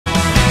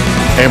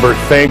Amber,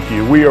 thank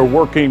you. We are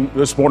working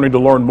this morning to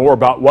learn more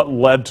about what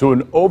led to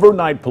an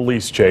overnight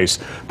police chase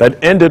that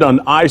ended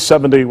on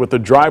I-70 with the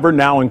driver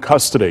now in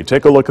custody.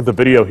 Take a look at the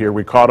video here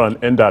we caught on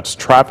NDOT's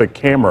traffic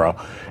camera.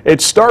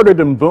 It started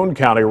in Boone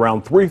County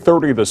around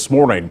 3:30 this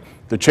morning.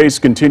 The chase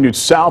continued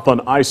south on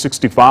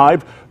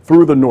I-65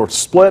 through the North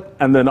Split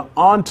and then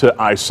on to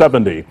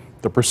I-70.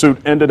 The pursuit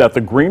ended at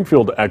the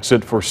Greenfield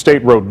exit for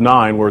State Road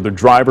 9, where the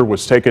driver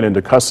was taken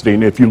into custody.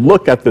 And if you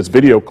look at this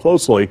video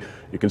closely,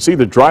 you can see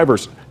the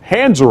driver's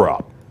hands are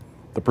up.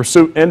 The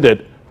pursuit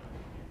ended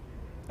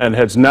and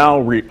has now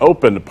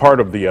reopened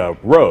part of the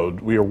road.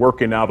 We are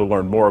working now to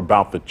learn more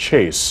about the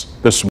chase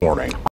this morning.